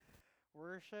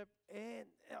worship and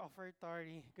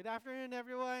offertory. Good afternoon,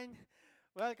 everyone.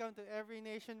 Welcome to Every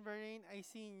Nation Bahrain. I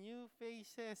see new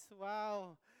faces.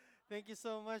 Wow. Thank you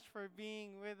so much for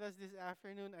being with us this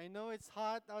afternoon. I know it's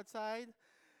hot outside.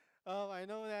 I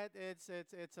know that it's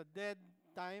a dead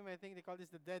time. I think they call this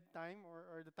the dead time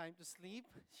or the time to sleep,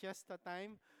 siesta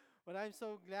time. But I'm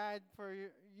so glad for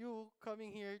you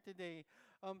coming here today.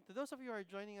 To those of you who are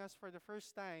joining us for the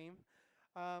first time,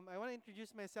 I want to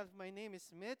introduce myself. My name is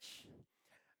Mitch.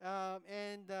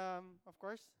 And of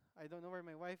course, I don't know where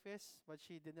my wife is, but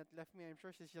she did not left me. I'm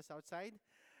sure she's just outside.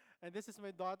 And this is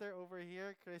my daughter over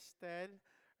here, Christelle.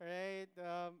 Right?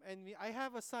 I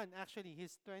have a son, actually.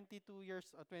 He's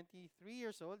 23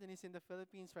 years old, and he's in the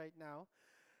Philippines right now.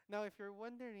 Now, if you're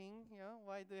wondering,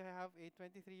 why do I have a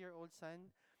 23-year-old son?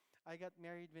 I got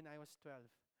married when I was 12,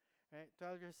 right?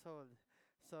 12 years old.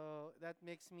 So that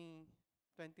makes me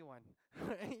 21,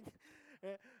 right?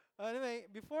 Uh, Anyway,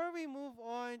 before we move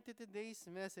on to today's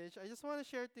message, I just want to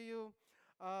share to you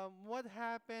what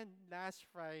happened last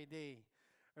Friday.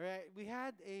 All right, we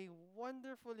had a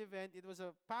wonderful event. It was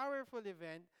a powerful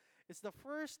event. It's the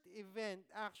first event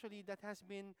actually that has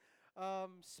been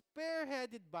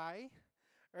spearheaded by,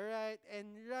 all right, and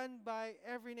run by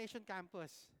Every Nation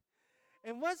Campus.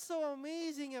 And what's so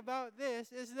amazing about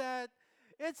this is that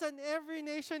it's an every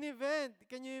nation event.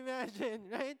 Can you imagine,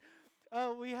 right?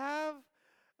 We have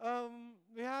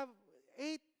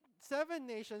eight, 7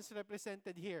 nations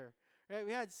represented here, right?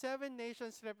 We had 7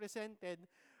 nations represented.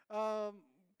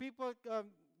 People,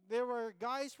 there were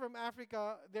guys from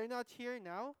Africa. They're not here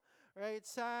now, right?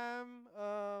 Sam,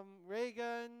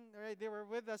 Reagan, right? They were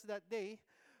with us that day.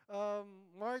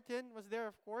 Martin was there,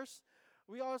 of course.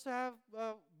 We also have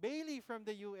Bailey from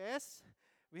the US.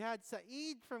 We had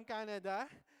Saeed from Canada.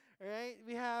 Right?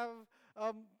 We have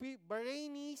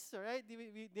Bahrainis, right?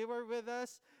 They were with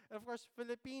us. And of course,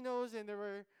 Filipinos, and there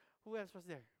were, who else was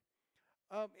there?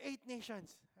 8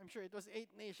 nations. I'm sure it was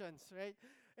 8 nations, right?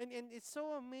 And it's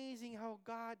so amazing how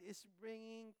God is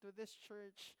bringing to this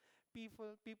church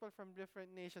people from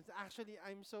different nations. Actually,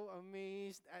 I'm so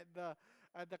amazed at the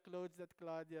clothes that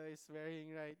Claudia is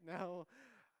wearing right now.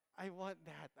 I want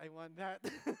that. I want that.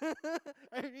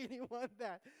 I really want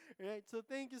that. Right? So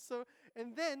thank you so.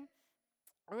 And then,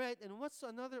 all right, and what's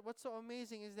so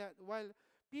amazing is that while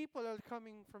people are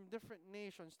coming from different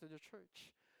nations to the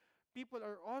church, people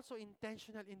are also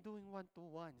intentional in doing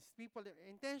one-to-ones. People are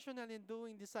intentional in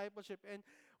doing discipleship. And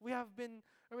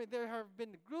there have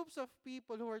been groups of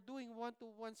people who are doing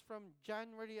one-to-ones from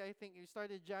January. I think it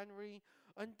started January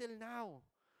until now,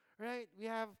 right? We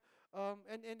have,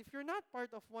 and if you're not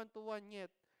part of one-to-one yet,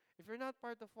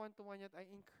 I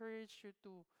encourage you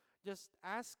to just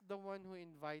ask the one who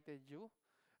invited you,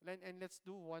 and let's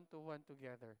do one-to-one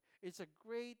together. It's a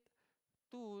great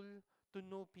tool to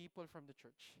know people from the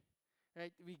church.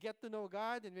 Right? We get to know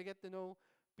God and we get to know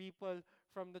people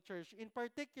from the church. In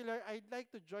particular, I'd like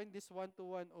to join this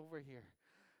one-to-one over here,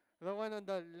 the one on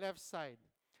the left side.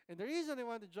 And the reason I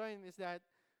want to join is that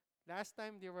last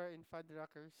time they were in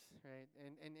Fuddruckers, right?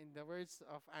 And in the words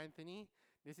of Anthony,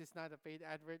 this is not a paid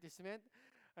advertisement,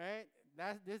 all right?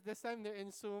 This time they're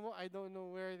in Sumo. I don't know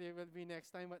where they will be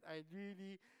next time, but I'd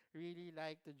really, really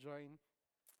like to join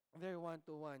their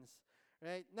one-to-ones,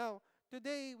 right? Now,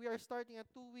 today we are starting a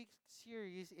 2-week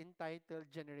series entitled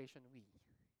Generation We,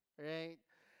 right?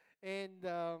 And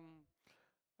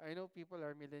I know people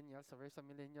are millennials, so there's some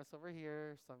millennials over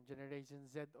here, some Generation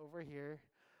Z over here,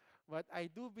 but I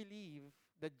do believe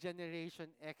that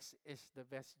Generation X is the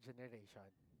best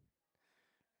generation,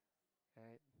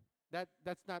 right?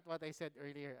 That's not what I said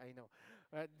earlier, I know.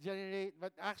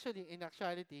 But actually, in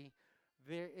actuality,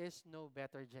 there is no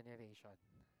better generation.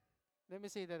 Let me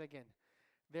say that again.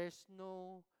 There's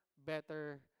no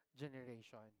better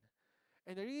generation.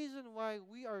 And the reason why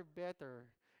we are better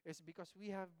is because we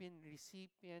have been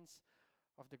recipients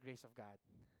of the grace of God.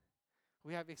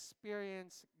 We have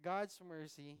experienced God's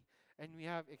mercy and we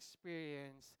have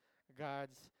experienced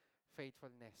God's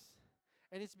faithfulness.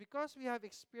 And it's because we have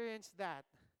experienced that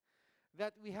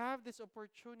we have this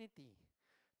opportunity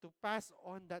to pass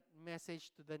on that message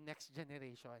to the next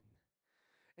generation.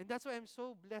 And that's why I'm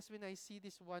so blessed when I see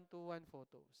these one-to-one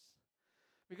photos.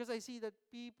 Because I see that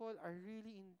people are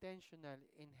really intentional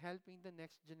in helping the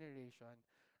next generation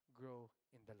grow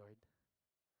in the Lord.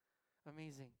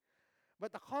 Amazing.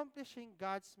 But accomplishing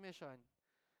God's mission,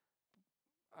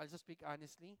 I'll just speak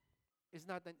honestly, is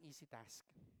not an easy task.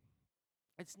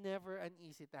 It's never an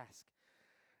easy task.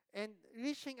 And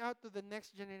reaching out to the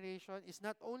next generation is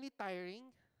not only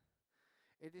tiring,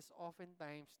 it is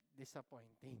oftentimes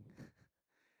disappointing.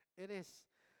 It is.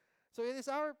 So it is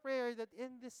our prayer that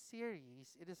in this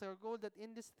series, it is our goal that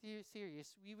in this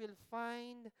series, we will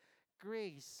find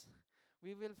grace.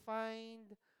 We will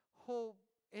find hope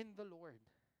in the Lord.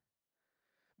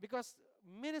 Because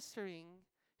ministering,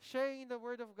 sharing the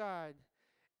Word of God,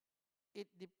 it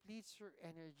depletes your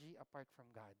energy apart from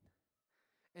God.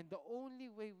 And the only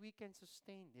way we can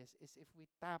sustain this is if we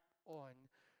tap on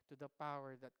to the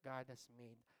power that God has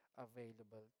made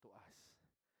available to us.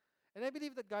 And I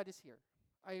believe that God is here.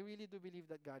 I really do believe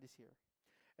that God is here.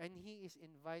 And He is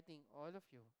inviting all of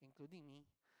you, including me,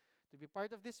 to be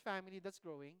part of this family that's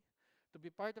growing, to be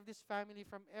part of this family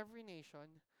from every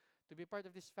nation, to be part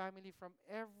of this family from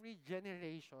every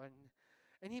generation.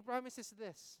 And He promises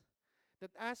this,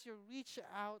 that as you reach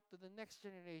out to the next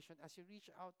generation, as you reach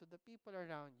out to the people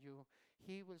around you,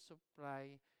 He will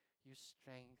supply you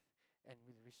strength and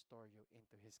will restore you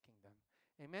into His kingdom.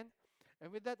 Amen?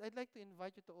 And with that, I'd like to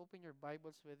invite you to open your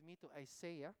Bibles with me to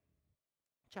Isaiah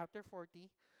chapter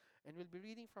 40, and we'll be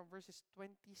reading from verses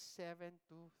 27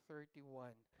 to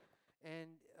 31.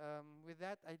 And with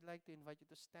that, I'd like to invite you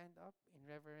to stand up in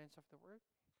reverence of the word.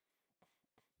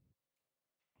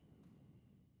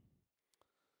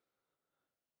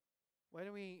 Why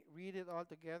don't we read it all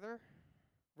together?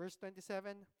 Verse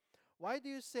 27. Why do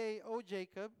you say, O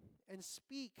Jacob, and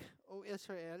speak, O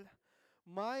Israel,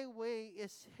 my way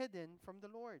is hidden from the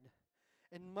Lord,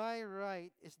 and my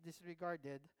right is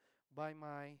disregarded by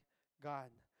my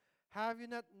God. Have you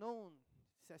not known,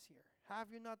 it says here, have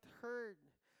you not heard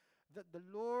that the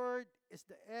Lord is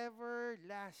the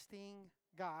everlasting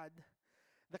God,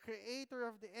 the creator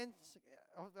of the ends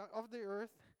of the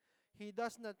earth? He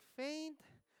does not faint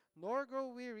nor grow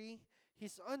weary.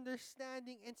 His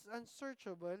understanding is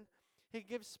unsearchable. He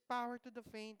gives power to the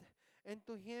faint, and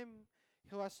to him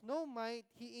who has no might,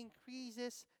 he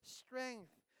increases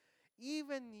strength.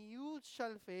 Even youth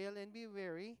shall fail and be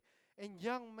weary, and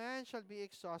young men shall be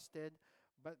exhausted.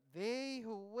 But they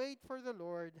who wait for the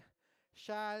Lord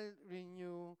shall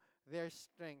renew their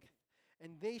strength.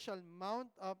 And they shall mount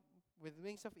up with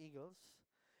wings of eagles.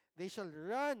 They shall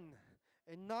run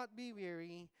and not be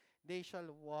weary. They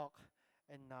shall walk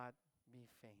and not be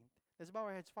faint. Let's bow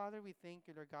our heads. Father, we thank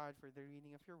you, Lord God, for the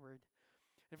reading of your word.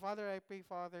 And Father, I pray,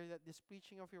 Father, that this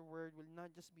preaching of your word will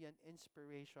not just be an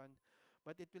inspiration,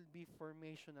 but it will be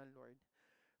formational, Lord.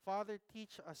 Father,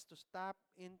 teach us to tap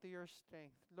into your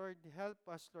strength. Lord, help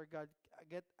us, Lord God,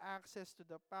 get access to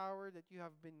the power that you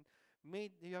have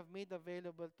made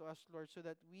available to us, Lord, so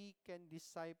that we can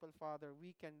disciple, Father,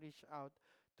 we can reach out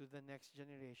to the next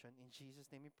generation. In Jesus'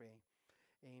 name we pray.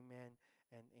 Amen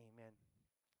and amen.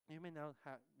 You may now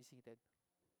be seated.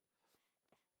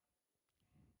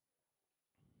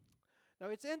 Now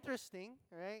it's interesting,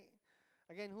 right?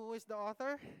 Again, who is the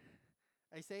author?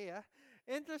 Isaiah.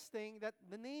 Interesting that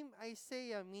the name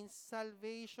Isaiah means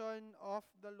salvation of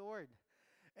the Lord.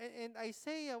 And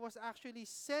Isaiah was actually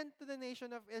sent to the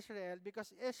nation of Israel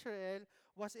because Israel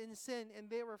was in sin and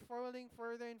they were falling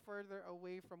further and further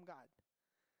away from God.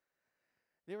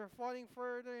 They were falling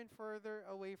further and further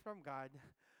away from God.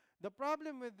 The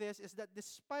problem with this is that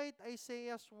despite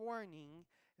Isaiah's warning,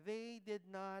 they did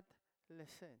not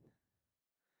listen.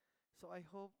 So I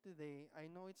hope today, I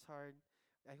know it's hard,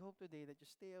 I hope today that you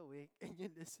stay awake and you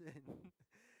listen.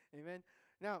 Amen.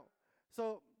 Now,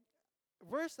 so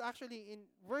in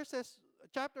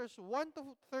chapters 1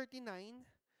 to 39,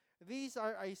 these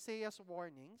are Isaiah's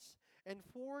warnings, and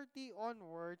 40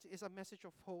 onwards is a message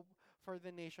of hope for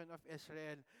the nation of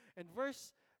Israel. And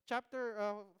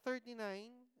chapter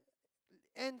 39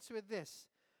 ends with this.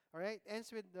 All right,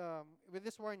 ends with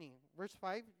this warning. Verse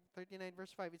 5, 39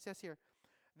 verse 5, it says here,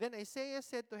 Then Isaiah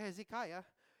said to Hezekiah,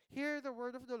 Hear the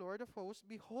word of the Lord of hosts.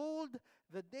 Behold,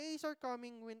 the days are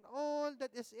coming when all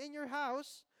that is in your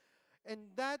house and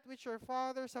that which your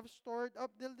fathers have stored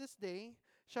up till this day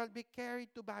shall be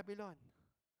carried to Babylon.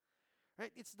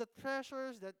 Right? It's the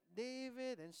treasures that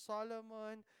David and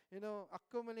Solomon,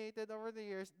 accumulated over the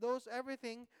years. Those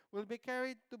everything will be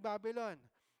carried to Babylon.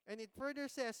 And it further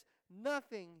says,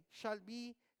 nothing shall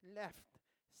be left,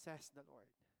 says the Lord.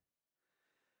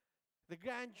 The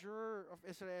grandeur of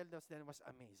Israel then was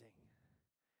amazing.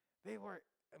 They were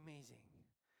amazing.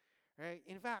 Right?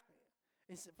 In fact,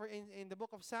 in the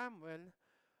book of Samuel,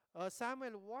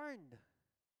 Samuel warned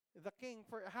the king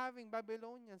for having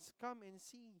Babylonians come and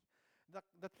see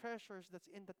the treasures that's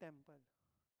in the temple.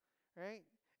 Right?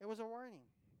 It was a warning.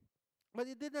 But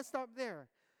it did not stop there.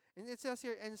 And it says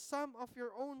here, and some of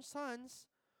your own sons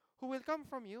who will come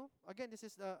from you, again, this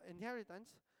is the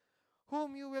inheritance,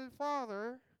 whom you will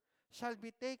father, shall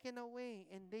be taken away,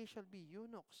 and they shall be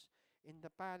eunuchs in the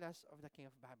palace of the king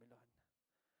of Babylon.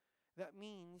 That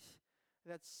means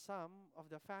that some of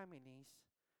the families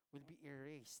will be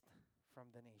erased from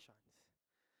the nations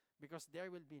because there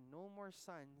will be no more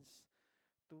sons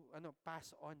to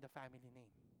pass on the family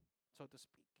name, so to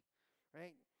speak.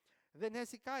 Right? Then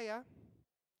Hezekiah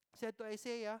said to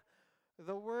Isaiah,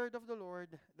 the word of the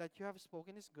Lord that you have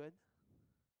spoken is good.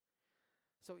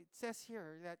 So it says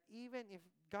here that even if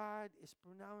God is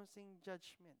pronouncing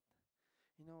judgment,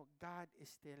 God is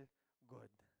still good.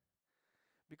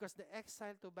 Because the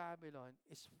exile to Babylon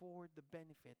is for the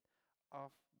benefit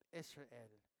of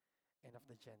Israel and of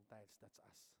the Gentiles. That's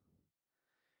us.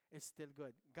 It's still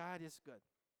good. God is good.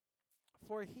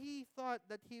 For he thought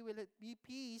that he will be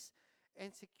peace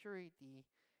and security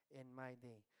in my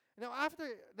day. Now after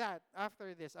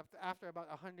about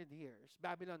 100 years,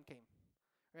 Babylon came,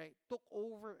 right? Took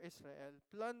over Israel,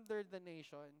 plundered the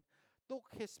nation, took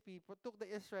his people, took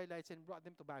the Israelites and brought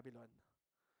them to Babylon.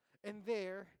 And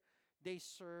there they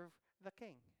serve the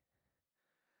king.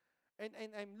 And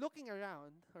I'm looking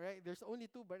around, all right? There's only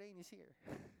two Bahrainis here.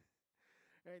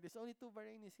 Right? There's only two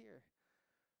Bahrainis here.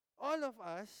 All of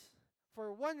us,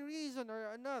 for one reason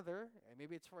or another, and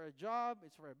maybe it's for a job,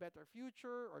 it's for a better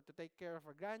future, or to take care of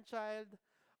a grandchild,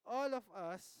 all of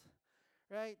us,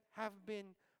 right, have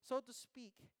been, so to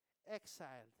speak, exiled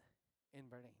in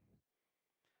Bahrain.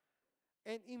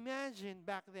 And imagine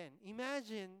back then,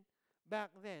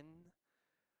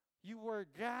 you were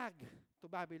dragged to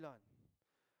Babylon.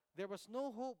 There was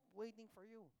no hope waiting for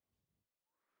you.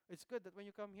 It's good that when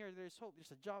you come here, there's hope.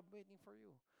 There's a job waiting for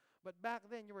you. But back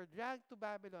then, you were dragged to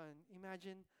Babylon.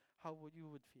 Imagine how you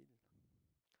would feel.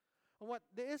 And what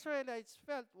the Israelites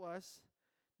felt was,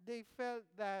 they felt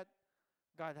that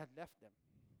God had left them.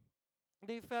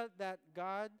 They felt that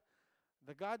God,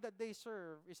 the God that they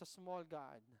serve, is a small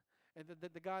God, and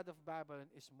that the God of Babylon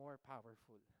is more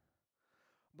powerful.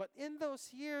 But in those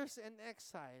years in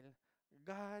exile,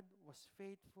 God was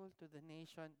faithful to the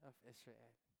nation of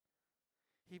Israel.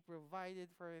 He provided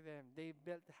for them. They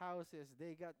built houses.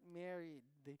 They got married.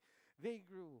 They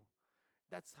grew.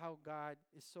 That's how God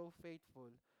is so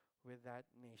faithful with that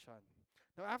nation.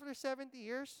 Now, after 70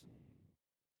 years,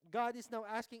 God is now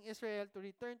asking Israel to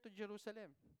return to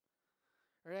Jerusalem,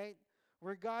 right?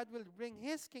 Where God will bring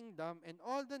His kingdom and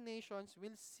all the nations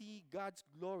will see God's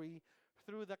glory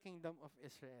through the kingdom of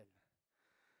Israel.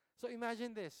 So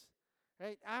imagine this,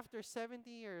 right? After 70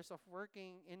 years of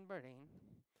working in Bahrain,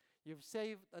 you've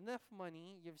saved enough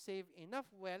money, you've saved enough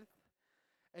wealth,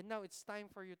 and now it's time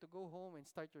for you to go home and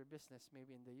start your business,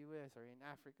 maybe in the US or in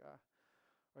Africa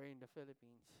or in the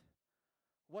Philippines.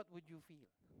 What would you feel?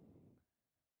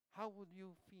 How would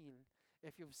you feel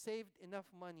if you've saved enough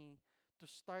money to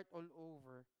start all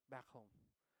over back home?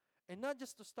 And not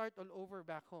just to start all over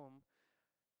back home,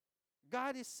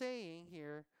 God is saying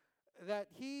here that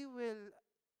He will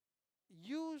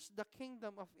use the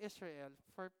kingdom of Israel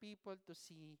for people to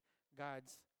see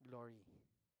God's glory.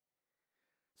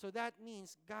 So that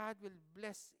means God will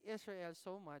bless Israel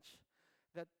so much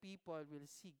that people will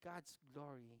see God's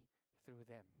glory through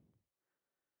them.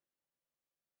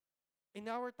 In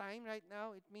our time right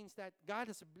now, it means that God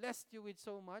has blessed you with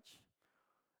so much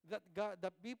that God,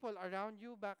 the people around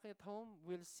you back at home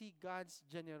will see God's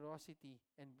generosity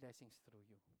and blessings through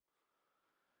you.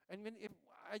 And if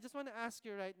I just want to ask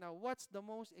you right now, what's the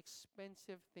most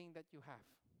expensive thing that you have?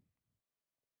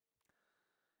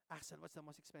 Axel, what's the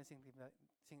most expensive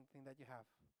thing that you have?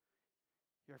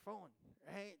 Your phone,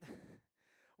 right?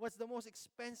 What's the most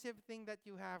expensive thing that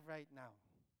you have right now?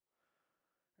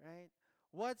 Right?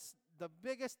 What's the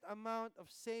biggest amount of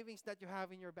savings that you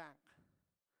have in your bank?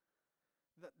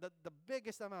 The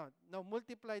biggest amount. Now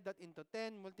multiply that into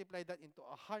 10, multiply that into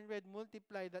 100,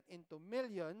 multiply that into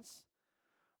millions,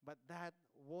 but that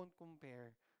won't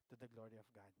compare to the glory of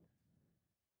God.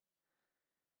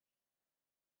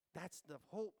 That's the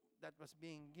hope that was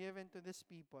being given to these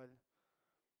people.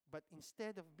 But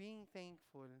instead of being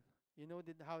thankful,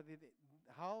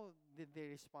 how did they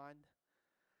respond?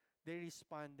 They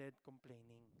responded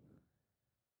complaining.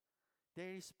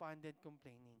 They responded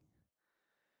complaining.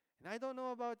 And I don't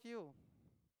know about you.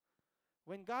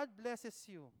 When God blesses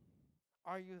you,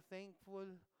 are you thankful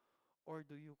or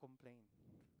do you complain?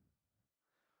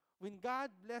 When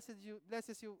God blesses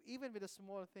you even with a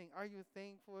small thing, are you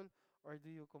thankful or do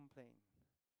you complain?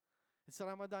 It's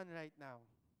Ramadan right now.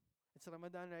 It's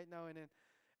Ramadan right now,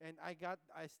 and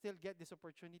I still get this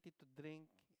opportunity to drink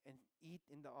and eat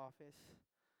in the office.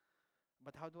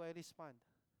 But how do I respond?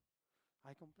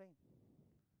 I complain.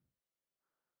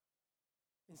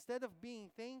 Instead of being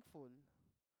thankful,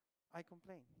 I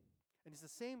complain. And it's the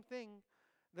same thing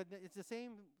that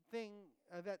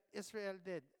Israel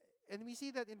did. And we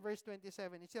see that in verse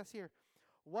 27. It says here,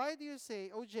 Why do you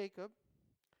say, O Jacob,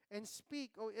 and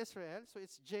speak, O Israel? So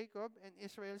it's Jacob and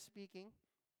Israel speaking.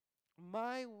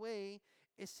 My way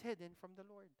is hidden from the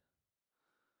Lord.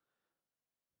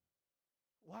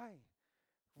 Why?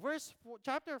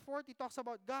 Chapter 40 talks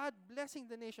about God blessing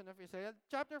the nation of Israel.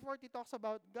 Chapter 40 talks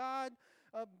about God,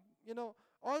 uh, you know,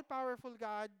 all-powerful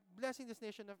God blessing this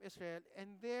nation of Israel, and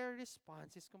their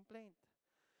response is complaint.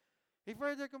 He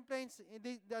further complains,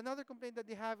 another complaint that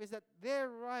they have is that their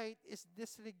right is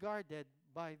disregarded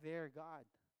by their God.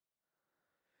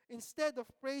 Instead of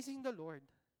praising the Lord,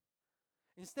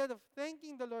 instead of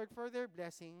thanking the Lord for their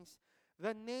blessings,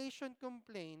 the nation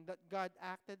complained that God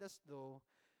acted as though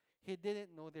He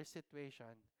didn't know their situation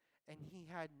and He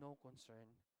had no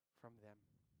concern from them.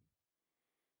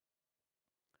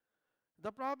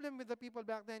 The problem with the people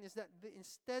back then is that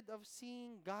instead of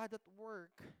seeing God at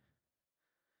work,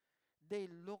 they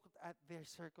looked at their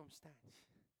circumstance.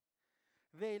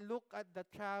 They look at the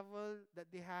travel that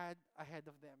they had ahead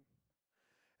of them.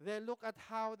 They look at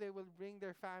how they will bring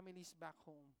their families back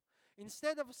home.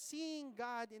 Instead of seeing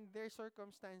God in their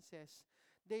circumstances,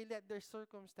 they let their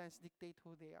circumstance dictate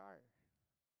who they are.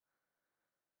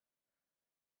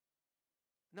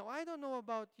 Now, I don't know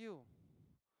about you,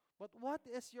 but what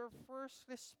is your first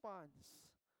response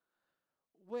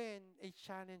when a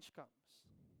challenge comes?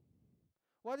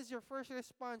 What is your first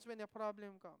response when a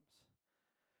problem comes?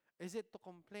 Is it to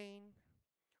complain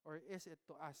or is it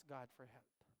to ask God for help?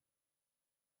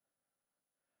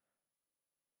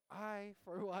 I,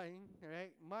 for one,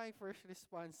 right, my first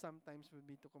response sometimes would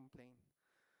be to complain.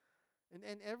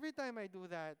 And every time I do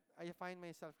that, I find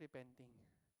myself repenting.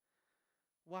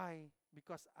 Why?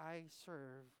 Because I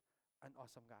serve an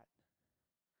awesome God.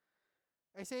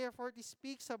 Isaiah 40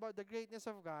 speaks about the greatness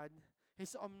of God,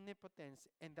 His omnipotence,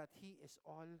 and that He is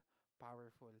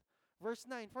all-powerful. Verse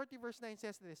 9, 40 verse 9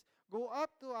 says this, Go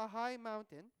up to a high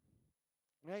mountain,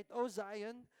 right, O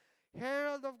Zion,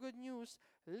 herald of good news,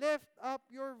 lift up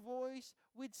your voice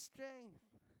with strength.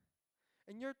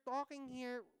 And you're talking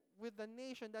here with the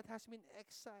nation that has been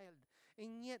exiled.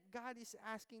 And yet God is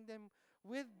asking them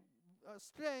with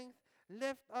strength,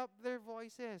 lift up their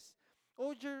voices.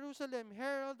 O Jerusalem,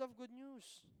 herald of good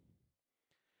news.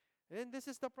 And this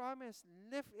is the promise.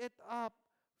 Lift it up.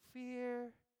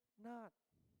 Fear not.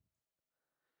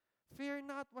 Fear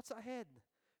not what's ahead.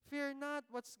 Fear not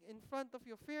what's in front of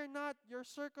you. Fear not your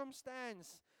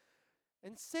circumstance.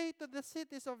 And say to the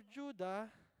cities of Judah,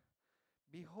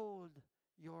 Behold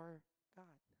your God.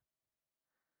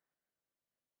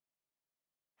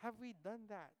 Have we done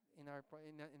that in our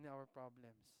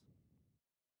problems?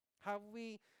 Have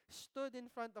we stood in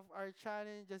front of our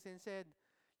challenges and said,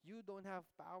 You don't have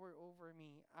power over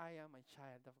me. I am a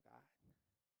child of God.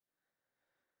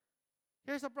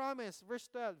 Here's a promise, verse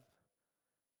 12.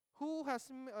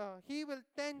 He will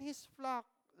tend his flock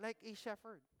like a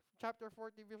shepherd. Chapter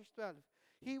 40, verse 12.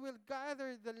 He will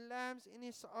gather the lambs in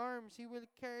his arms. He will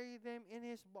carry them in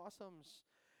his bosoms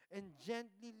and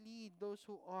gently lead those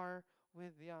who are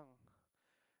with young.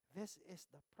 This is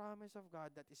the promise of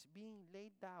God that is being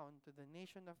laid down to the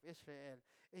nation of Israel,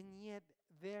 and yet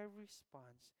their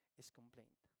response is complaint.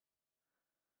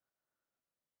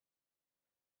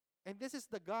 And this is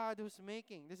the God who's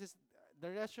making, this is the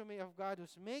resume of God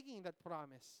who's making that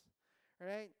promise.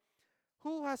 Right?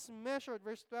 Who has measured,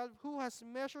 verse 12, who has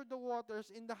measured the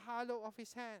waters in the hollow of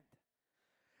his hand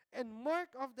and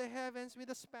marked of the heavens with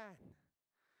a span?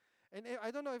 And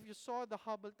I don't know if you saw the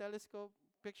Hubble telescope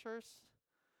pictures.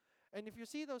 And if you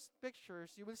see those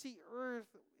pictures, you will see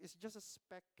Earth is just a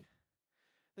speck.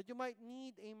 That you might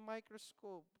need a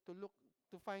microscope to look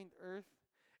to find Earth.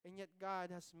 And yet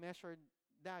God has measured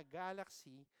the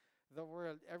galaxy, the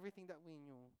world, everything that we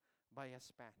knew by a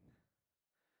span.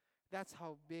 That's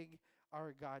how big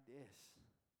our God is.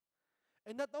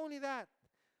 And not only that,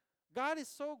 God is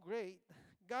so great,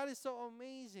 God is so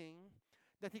amazing,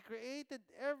 that He created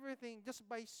everything just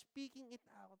by speaking it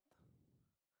out.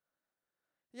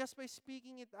 Just by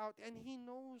speaking it out. And He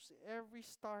knows every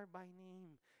star by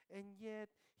name. And yet,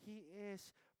 He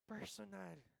is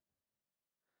personal.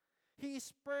 He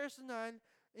is personal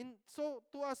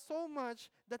to us so much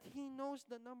that He knows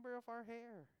the number of our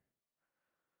hair.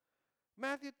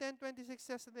 Matthew 10:26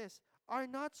 says this, Are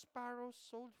not sparrows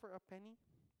sold for a penny?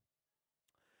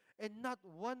 And not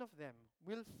one of them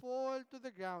will fall to the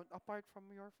ground apart from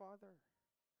your Father.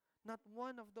 Not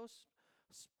one of those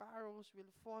sparrows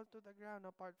will fall to the ground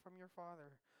apart from your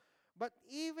Father. But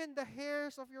even the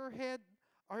hairs of your head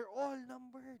are all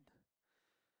numbered.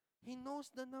 He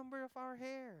knows the number of our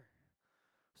hair.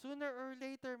 Sooner or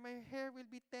later, my hair will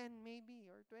be 10 maybe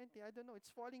or 20. I don't know.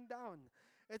 It's falling down.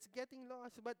 It's getting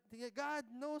lost. But God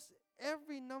knows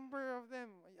every number of them.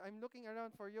 I'm looking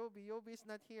around for Yobi. Yobi is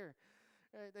not here.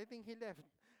 Right? I think he left.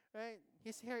 Right?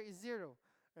 His hair is zero.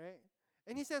 Right?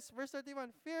 And he says, verse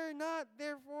 31, fear not,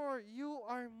 therefore, you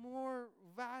are more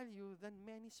value than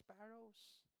many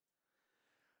sparrows.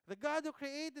 The God who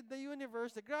created the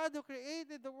universe, the God who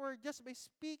created the word, just by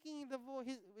speaking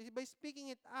by speaking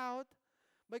it out,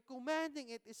 by commanding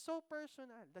it, is so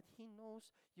personal that He knows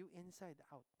you inside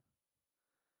out.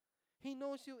 He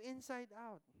knows you inside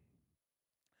out.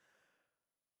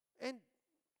 And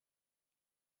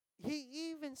He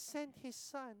even sent His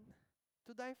Son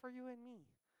to die for you and me.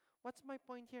 What's my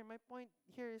point here? My point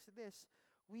here is this.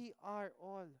 We are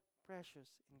all precious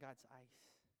in God's eyes.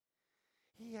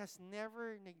 He has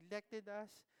never neglected us.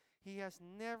 He has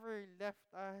never left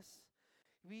us.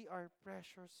 We are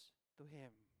precious to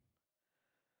Him.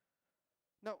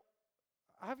 Now,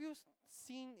 have you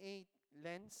seen a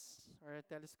lens or a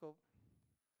telescope?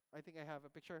 I think I have a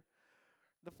picture.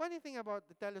 The funny thing about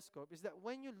the telescope is that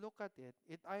when you look at it,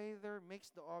 it either makes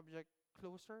the object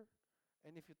closer,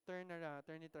 and if you turn it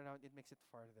around, it makes it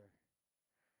farther.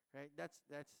 Right?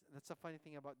 That's a funny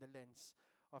thing about the lens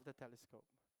of the telescope.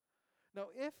 Now,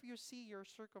 if you see your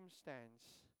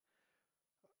circumstance,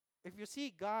 if you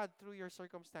see God through your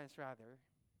circumstance rather,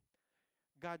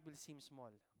 God will seem small.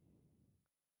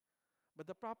 But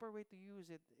the proper way to use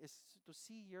it is to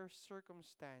see your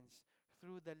circumstance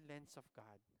through the lens of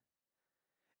God.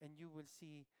 And you will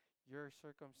see your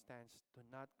circumstance to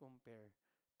not compare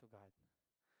to God.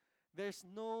 There's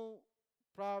no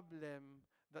problem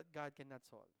that God cannot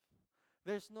solve.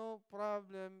 There's no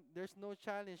problem, there's no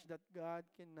challenge that God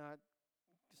cannot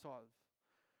solve.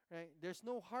 Right? There's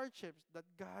no hardships that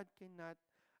God cannot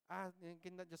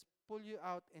just pull you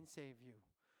out and save you.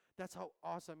 That's how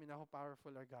awesome and how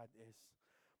powerful our God is.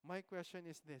 My question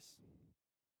is this.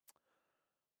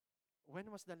 When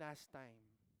was the last time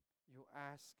you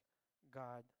asked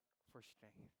God for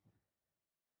strength?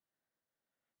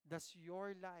 Does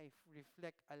your life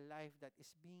reflect a life that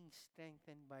is being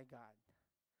strengthened by God?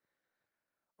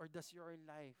 Or does your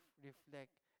life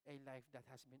reflect a life that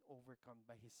has been overcome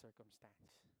by His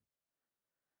circumstance?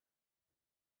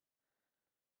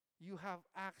 You have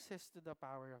access to the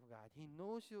power of God. He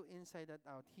knows you inside and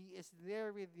out. He is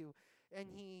there with you. And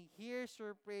He hears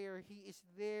your prayer. He is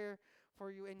there for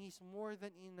you. And He's more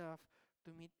than enough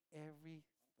to meet every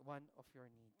one of your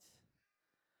needs.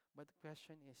 But the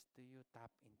question is, do you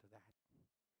tap into that?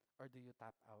 Or do you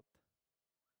tap out?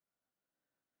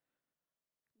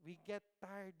 We get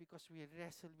tired because we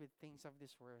wrestle with things of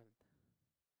this world.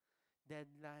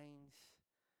 Deadlines,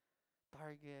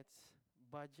 targets,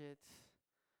 budgets.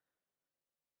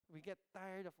 We get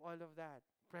tired of all of that.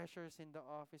 Pressures in the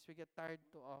office. We get tired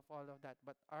of all of that.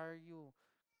 But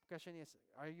question is,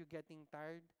 are you getting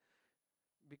tired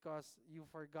because you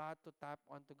forgot to tap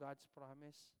onto God's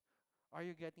promise? Are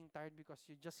you getting tired because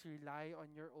you just rely on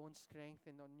your own strength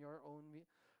and on your own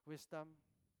wisdom?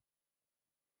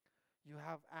 You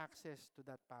have access to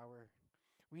that power.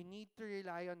 We need to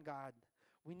rely on God.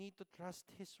 We need to trust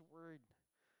His word.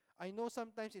 I know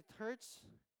sometimes it hurts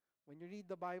when you read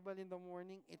the Bible in the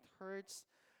morning. It hurts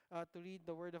to read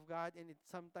the word of God, and it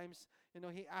sometimes,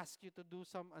 He asks you to do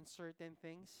some uncertain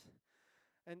things.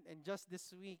 And just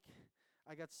this week,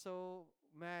 I got so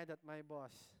mad at my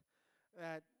boss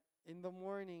that in the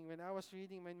morning when I was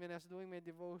when I was doing my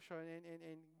devotion,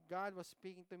 and God was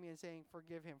speaking to me and saying,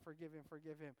 forgive him, forgive him,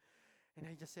 forgive him. And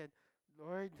I just said,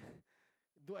 Lord,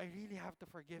 do I really have to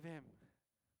forgive him?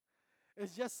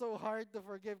 It's just so hard to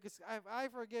forgive, because if I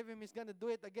forgive him, he's going to do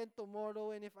it again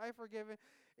tomorrow. And if I forgive him,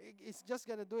 he's just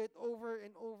going to do it over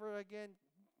and over again.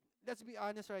 Let's be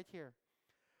honest right here.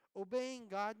 Obeying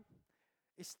God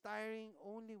is tiring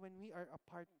only when we are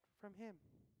apart from Him.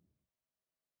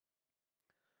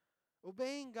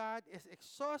 Obeying God is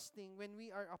exhausting when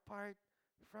we are apart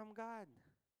from God.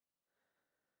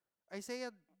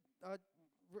 Isaiah,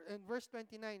 in verse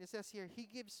 29, it says here, He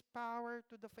gives power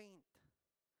to the faint.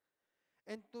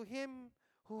 And to him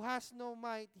who has no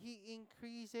might, He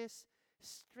increases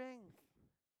strength.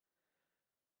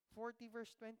 40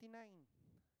 verse 29.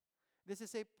 This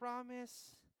is a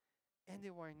promise and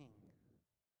a warning.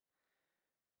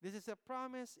 This is a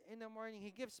promise and a warning.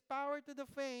 He gives power to the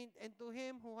faint, and to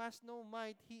him who has no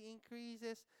might, He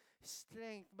increases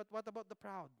strength. But what about the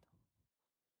proud?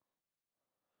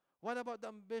 What about the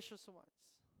ambitious ones?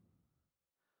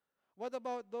 What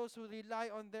about those who rely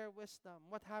on their wisdom?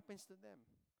 What happens to them?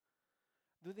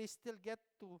 Do they still get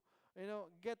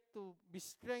to be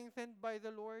strengthened by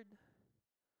the Lord?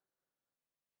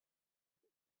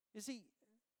 You see,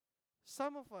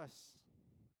 some of us,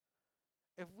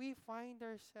 If we find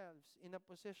ourselves in a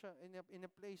position, in a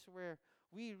place where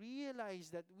we realize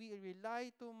that we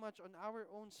rely too much on our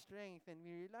own strength and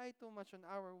we rely too much on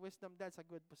our wisdom, that's a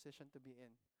good position to be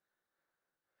in.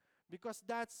 Because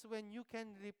that's when you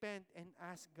can repent and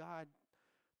ask God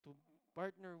to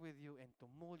partner with you and to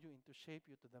mold you and to shape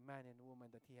you to the man and woman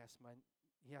that He has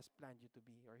planned you to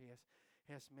be, or He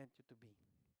has meant you to be.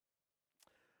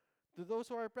 To those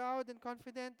who are proud and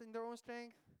confident in their own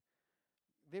strength,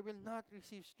 they will not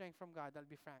receive strength from God, I'll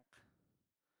be frank.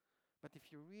 But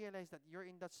if you realize that you're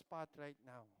in that spot right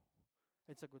now,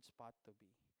 it's a good spot to be.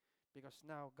 Because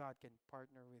now God can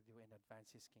partner with you and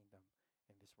advance His kingdom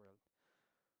in this world.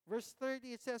 Verse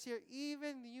 30, it says here,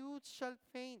 even youth shall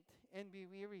faint and be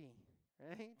weary.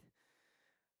 Right?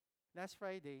 Last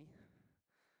Friday,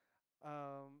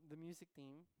 the music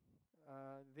team,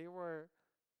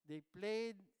 they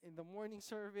played in the morning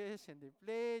service and they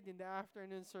played in the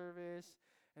afternoon service.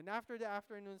 And after the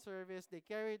afternoon service, they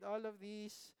carried all of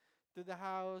these to the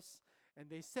house and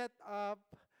they set up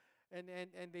and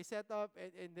they set up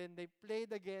and then they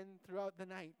played again throughout the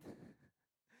night.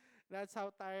 That's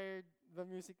how tired the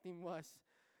music team was.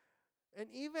 And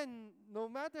even no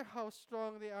matter how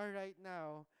strong they are right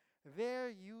now, their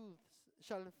youths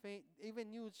shall faint,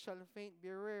 even youths shall faint, be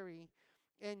weary,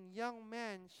 and young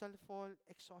men shall fall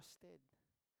exhausted.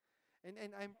 And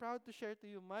I'm proud to share to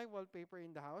you my wallpaper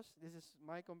in the house. This is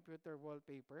my computer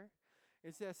wallpaper.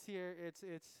 It says here it's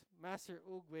Master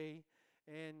Ugwe,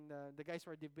 and the guys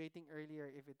were debating earlier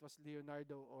if it was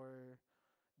Leonardo or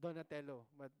Donatello,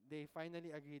 but they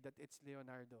finally agreed that it's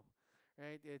Leonardo,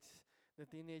 right? It's the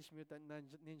Teenage Mutant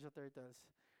Ninja Turtles,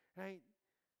 right?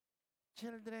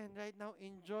 Children, right now,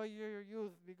 enjoy your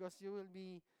youth because you will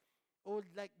be old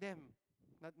like them,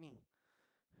 not me.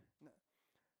 N-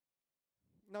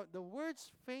 Now, the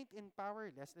words faint and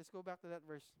powerless, let's go back to that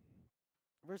verse.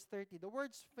 Verse 30. The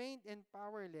words faint and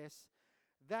powerless,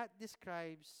 that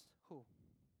describes who?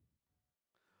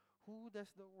 Who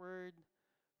does the word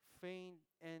faint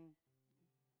and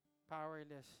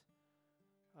powerless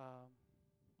um,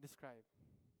 describe?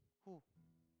 Who?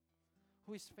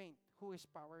 Who is faint? Who is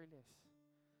powerless?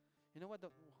 You know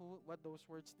what those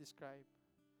words describe?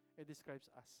 It describes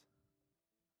us.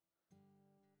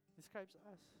 Describes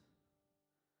us.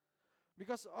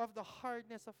 Because of the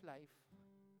hardness of life,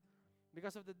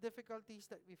 because of the difficulties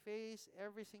that we face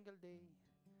every single day.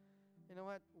 You know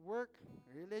what? Work,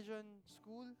 religion,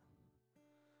 school,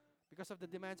 because of the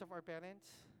demands of our parents.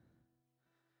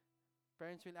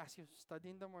 Parents will ask you, study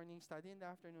in the morning, study in the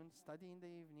afternoon, study in the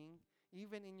evening,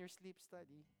 even in your sleep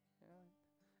study. You know,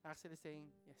 actually saying,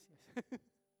 yes, yes.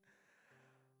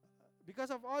 Because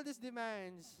of all these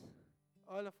demands,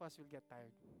 all of us will get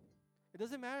tired. It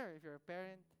doesn't matter if you're a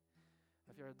parent,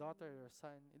 if you're a daughter or a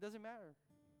son, it doesn't matter.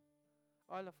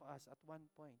 All of us at one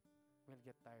point will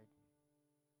get tired.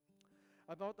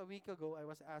 About a week ago, I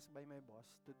was asked by my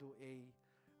boss to do a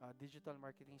digital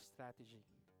marketing strategy.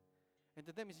 And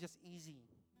to them, it's just easy.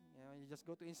 You know, you just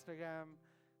go to Instagram,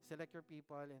 select your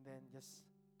people, and then just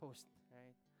post,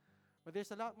 right? But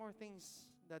there's a lot more things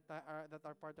that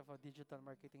are part of a digital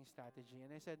marketing strategy.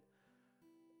 And I said,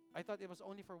 I thought it was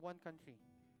only for one country.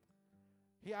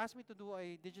 He asked me to do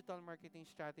a digital marketing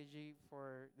strategy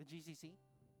for the GCC.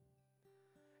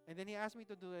 And then he asked me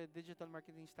to do a digital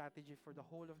marketing strategy for the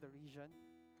whole of the region.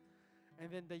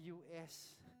 And then the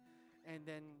US. And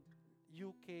then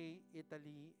UK,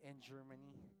 Italy, and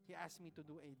Germany. He asked me to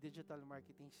do a digital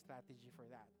marketing strategy for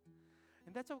that.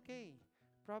 And that's okay.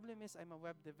 Problem is I'm a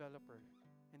web developer.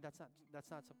 And that's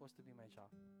not supposed to be my job.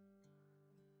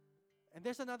 And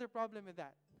there's another problem with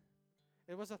that.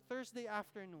 It was a Thursday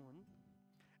afternoon,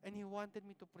 and he wanted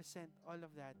me to present all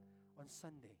of that on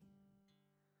Sunday.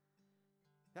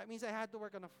 That means I had to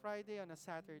work on a Friday, on a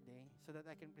Saturday, so that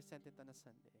I can present it on a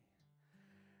Sunday.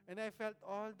 And I felt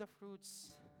all the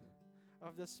fruits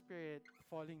of the Spirit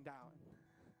falling down.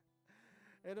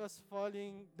 It was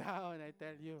falling down, I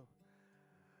tell you.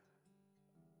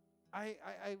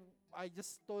 I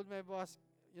just told my boss,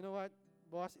 you know what,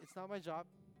 boss, it's not my job.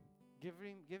 Give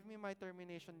me my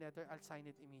termination letter. I'll sign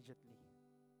it immediately.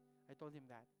 I told him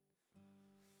that.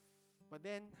 But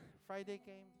then Friday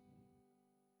came.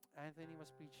 Anthony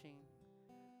was preaching.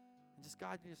 And just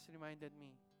God just reminded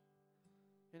me,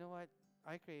 you know what?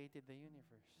 I created the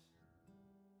universe.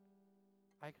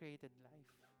 I created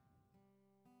life.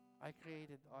 I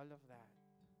created all of that.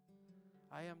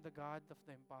 I am the God of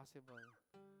the impossible.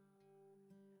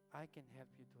 I can help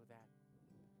you do that.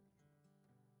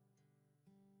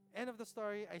 End of the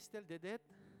story, I still did it.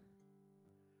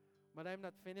 But I'm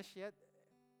not finished yet.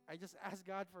 I just asked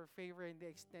God for a favor and they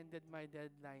extended my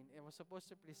deadline. I was supposed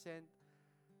to present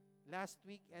last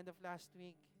week, end of last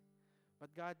week,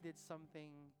 but God did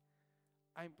something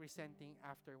I'm presenting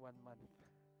after 1 month.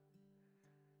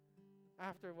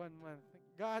 After 1 month,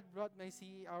 God brought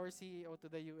our CEO to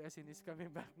the US and is coming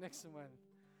back next month.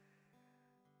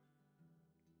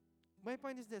 My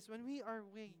point is this, when we are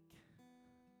weak,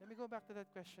 let me go back to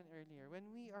that question earlier. When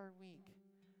we are weak,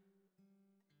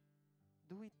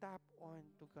 do we tap on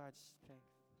to God's strength?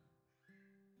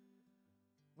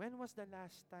 When was the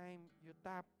last time you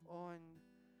tapped on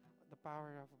the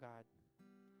power of God?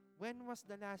 When was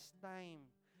the last time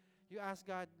you asked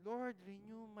God, Lord,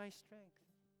 renew my strength?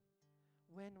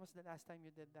 When was the last time you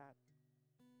did that?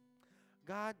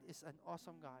 God is an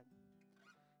awesome God.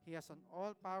 He is an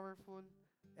all-powerful,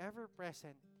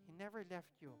 ever-present. He never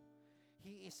left you.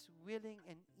 He is willing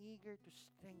and eager to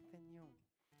strengthen you.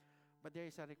 But there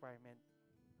is a requirement.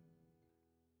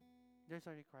 There's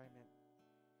a requirement.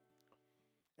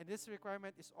 And this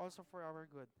requirement is also for our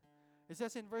good. It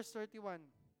says in verse 31,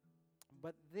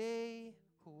 but they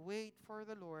who wait for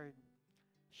the Lord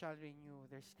shall renew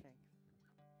their strength.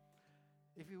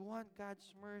 If we want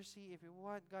God's mercy, if we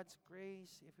want God's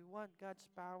grace, if we want God's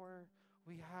power,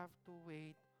 we have to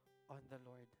wait on the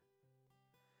Lord.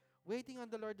 Waiting on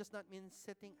the Lord does not mean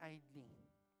sitting idly.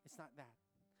 It's not that.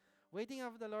 Waiting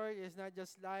on the Lord is not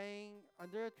just lying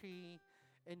under a tree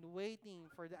and waiting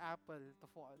for the apple to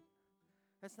fall.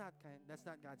 That's not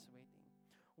God's waiting.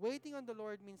 Waiting on the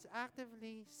Lord means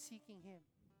actively seeking Him.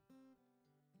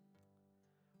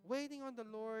 Waiting on the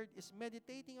Lord is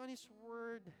meditating on His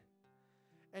Word.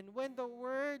 And when the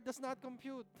Word does not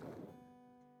compute,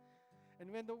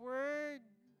 and when the Word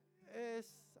is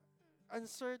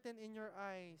uncertain in your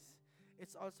eyes,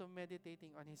 it's also meditating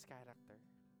on His character.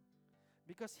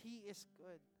 Because He is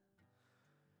good.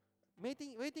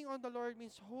 Waiting on the Lord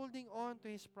means holding on to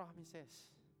His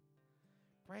promises.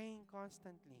 Praying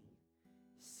constantly.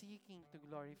 Seeking to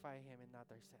glorify Him and not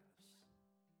ourselves.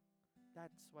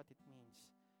 That's what it means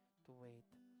to wait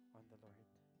on the Lord.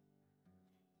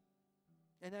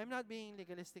 And I'm not being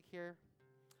legalistic here.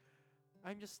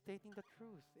 I'm just stating the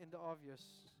truth and the obvious.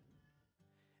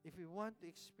 If we want to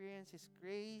experience His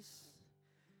grace,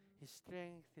 His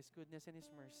strength, His goodness, and His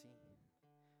mercy,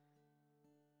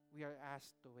 we are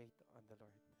asked to wait on the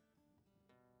Lord.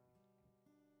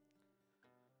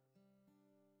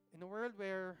 In a world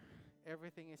where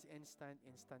everything is instant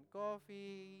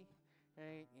coffee,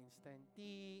 right? Instant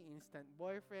tea, instant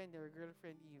boyfriend or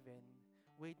girlfriend even,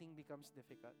 waiting becomes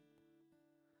difficult.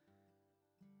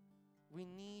 We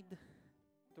need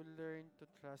to learn to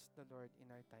trust the Lord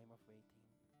in our time of waiting.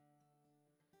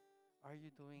 Are you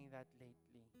doing that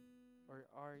lately? Or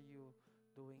are you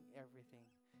doing everything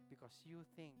because you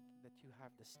think that you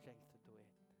have the strength to do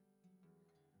it?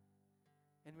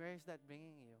 And where is that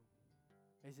bringing you?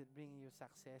 Is it bringing you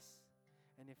success?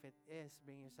 And if it is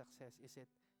bringing you success, is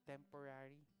it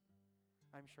temporary?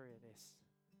 I'm sure it is.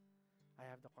 I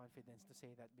have the confidence to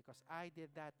say that because I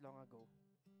did that long ago.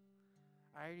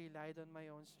 I relied on my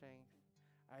own strength.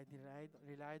 I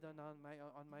relied on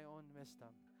my own wisdom,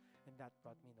 and that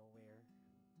brought me nowhere.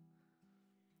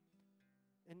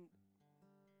 And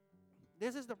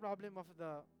this is the problem of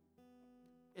the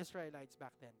Israelites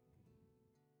back then.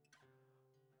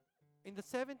 In the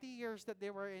 70 years that they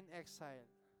were in exile,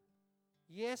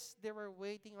 yes, they were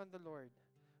waiting on the Lord,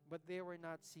 but they were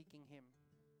not seeking Him.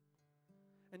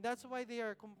 And that's why they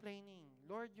are complaining,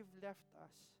 Lord, you've left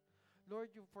us. Lord,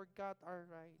 you forgot our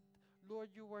right. Lord,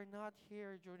 you were not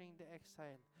here during the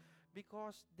exile,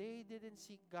 because they didn't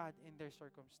seek God in their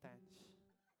circumstance.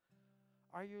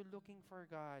 Are you looking for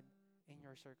God in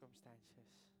your circumstances?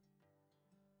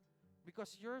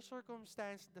 Because your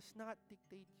circumstance does not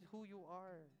dictate who you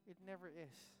are. It never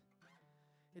is.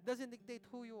 It doesn't dictate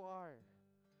who you are.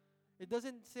 It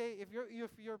doesn't say, if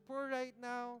you're poor right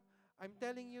now, I'm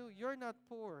telling you, you're not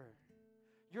poor.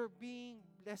 You're being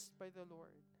blessed by the Lord.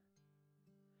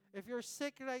 If you're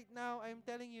sick right now, I'm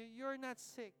telling you, you're not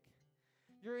sick.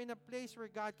 You're in a place where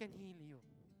God can heal you.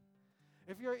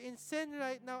 If you're in sin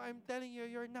right now, I'm telling you,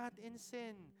 you're not in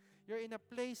sin. You're in a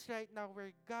place right now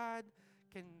where God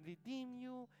can redeem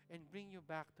you and bring you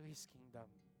back to His kingdom.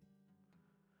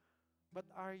 But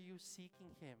are you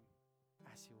seeking Him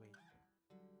as you wait?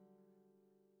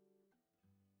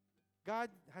 God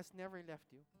has never left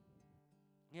you.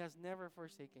 He has never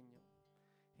forsaken you.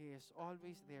 He is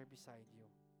always there beside you.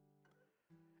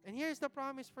 And here's the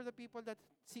promise for the people that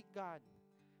seek God.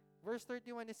 Verse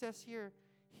 31, it says here,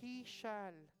 He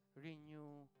shall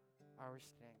renew our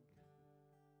strength.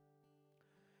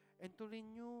 And to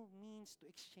renew means to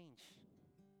exchange.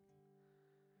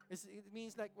 It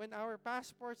means like when our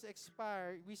passports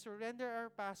expire, we surrender our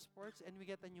passports and we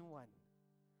get a new one.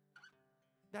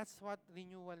 That's what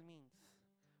renewal means.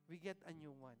 We get a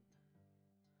new one.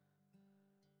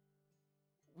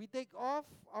 We take off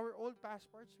our old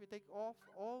passports, we take off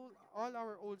all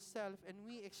our old self, and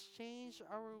we exchange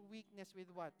our weakness with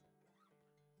what?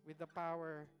 With the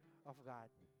power of God.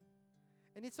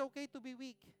 And it's okay to be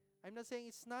weak. I'm not saying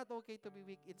it's not okay to be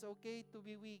weak. It's okay to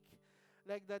be weak.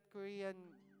 Like that Korean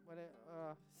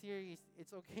series,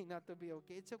 it's okay not to be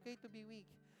okay. It's okay to be weak.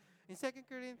 In 2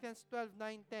 Corinthians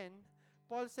 12:9-10,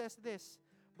 Paul says this,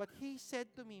 "But he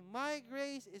said to me, my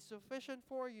grace is sufficient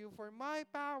for you, for my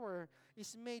power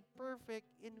is made perfect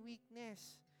in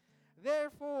weakness.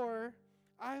 Therefore,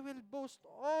 I will boast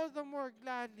all the more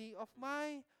gladly of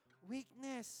my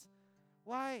weakness."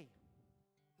 Why?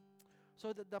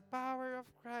 So that the power of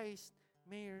Christ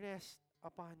may rest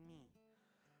upon me.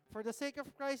 For the sake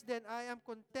of Christ, then, I am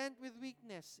content with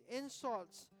weakness,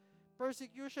 insults,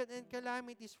 persecution, and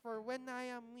calamities. For when I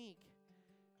am weak,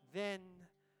 then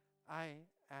I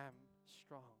am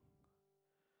strong.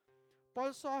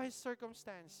 Paul saw his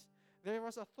circumstance. There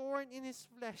was a thorn in his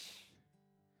flesh.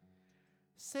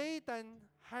 Satan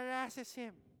harasses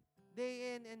him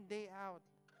day in and day out.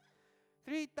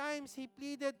 3 times he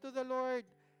pleaded to the Lord,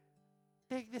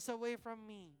 "Take this away from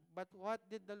me." But what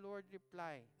did the Lord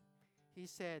reply? He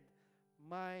said,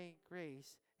 "My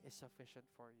grace is sufficient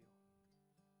for you."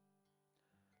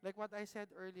 Like what I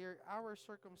said earlier, our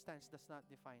circumstance does not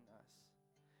define us.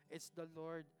 It's the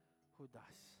Lord who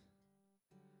does.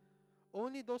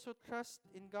 Only those who trust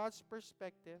in God's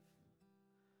perspective,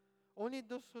 only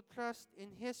those who trust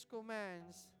in His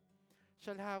commands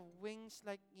shall have wings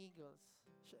like eagles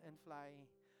and fly,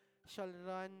 shall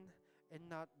run and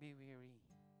not be weary.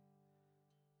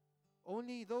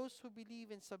 Only those who believe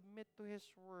and submit to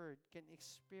His word can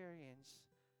experience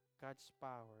God's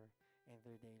power in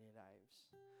their daily lives.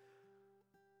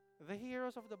 The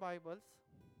heroes of the Bibles,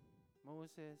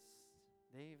 Moses,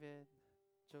 David,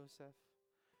 Joseph,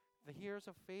 the heroes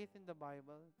of faith in the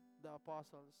Bible, the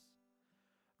apostles,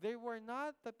 they were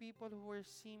not the people who were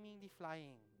seemingly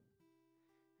flying,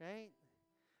 right?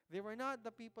 They were not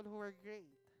the people who were great.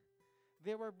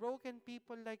 They were broken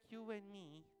people like you and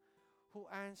me who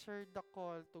answered the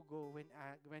call to go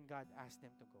when God asked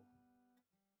them to go.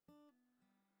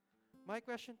 My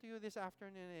question to you this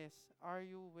afternoon is, are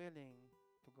you willing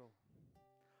to go?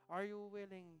 Are you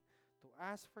willing to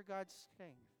ask for God's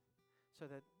strength so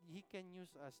that He can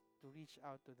use us to reach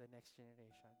out to the next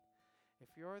generation? If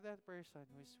you're that person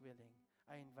who is willing,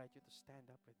 I invite you to stand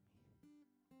up with me.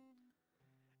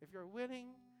 If you're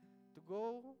willing to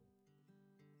go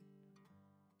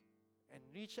and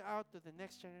reach out to the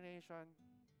next generation,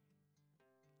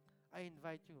 I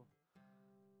invite you,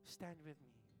 stand with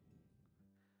me.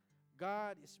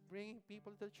 God is bringing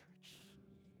people to church.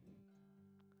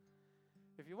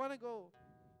 If you want to go,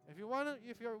 if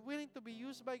you're willing to be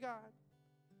used by God,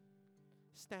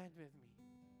 stand with me.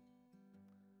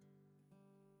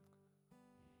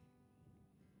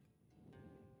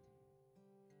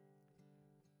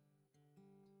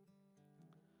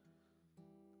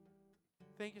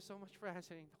 Thank you so much for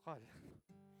answering the call.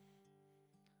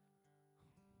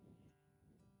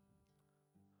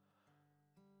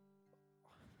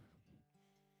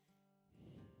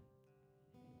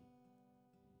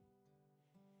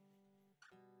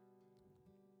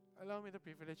 Allow me the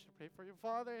privilege to pray for you.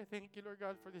 Father, I thank you, Lord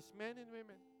God, for these men and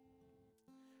women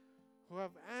who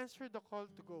have answered the call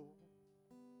to go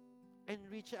and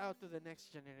reach out to the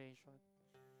next generation.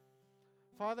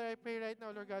 Father, I pray right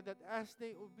now, Lord God, that as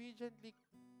they obediently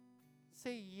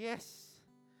say yes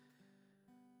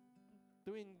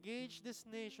to engage this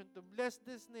nation, to bless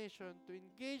this nation, to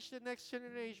engage the next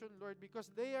generation, Lord,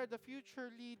 because they are the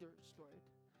future leaders, Lord.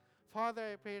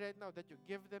 Father, I pray right now that you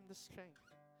give them the strength.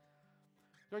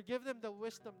 Lord, give them the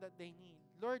wisdom that they need.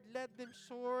 Lord, let them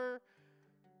soar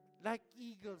like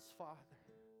eagles, Father.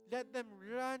 Let them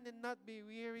run and not be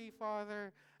weary,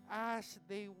 Father, as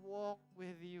they walk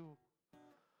with you.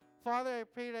 Father, I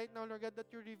pray right now, Lord God,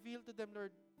 that you reveal to them,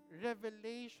 Lord,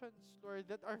 revelations, Lord,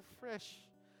 that are fresh.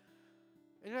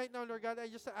 And right now, Lord God, I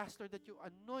just ask, Lord, that you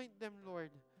anoint them,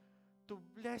 Lord, to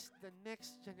bless the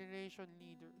next generation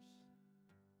leaders.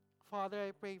 Father,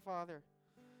 I pray, Father,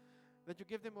 that you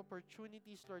give them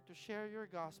opportunities, Lord, to share your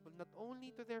gospel, not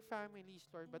only to their families,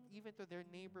 Lord, but even to their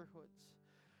neighborhoods.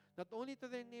 Not only to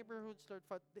their neighborhoods, Lord,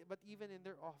 but even in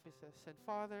their offices. And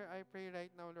Father, I pray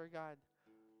right now, Lord God,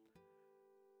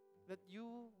 that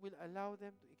you will allow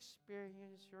them to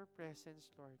experience your presence,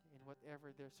 Lord, in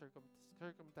whatever their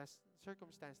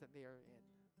circumstance that they are in.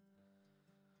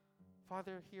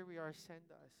 Father, here we are,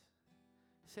 send us.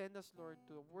 Send us, Lord,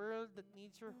 to a world that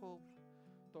needs your hope,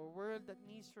 to a world that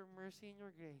needs your mercy and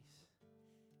your grace.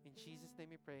 In Jesus' name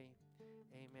we pray.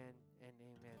 Amen and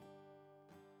amen.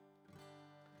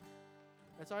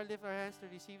 Let's all lift our hands to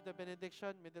receive the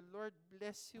benediction. May the Lord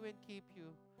bless you and keep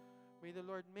you. May the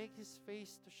Lord make His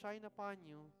face to shine upon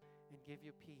you and give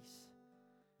you peace.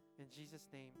 In Jesus'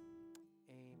 name,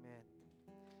 amen.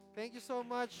 Thank you so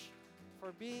much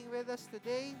for being with us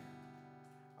today.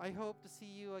 I hope to see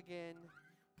you again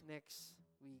next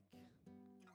week.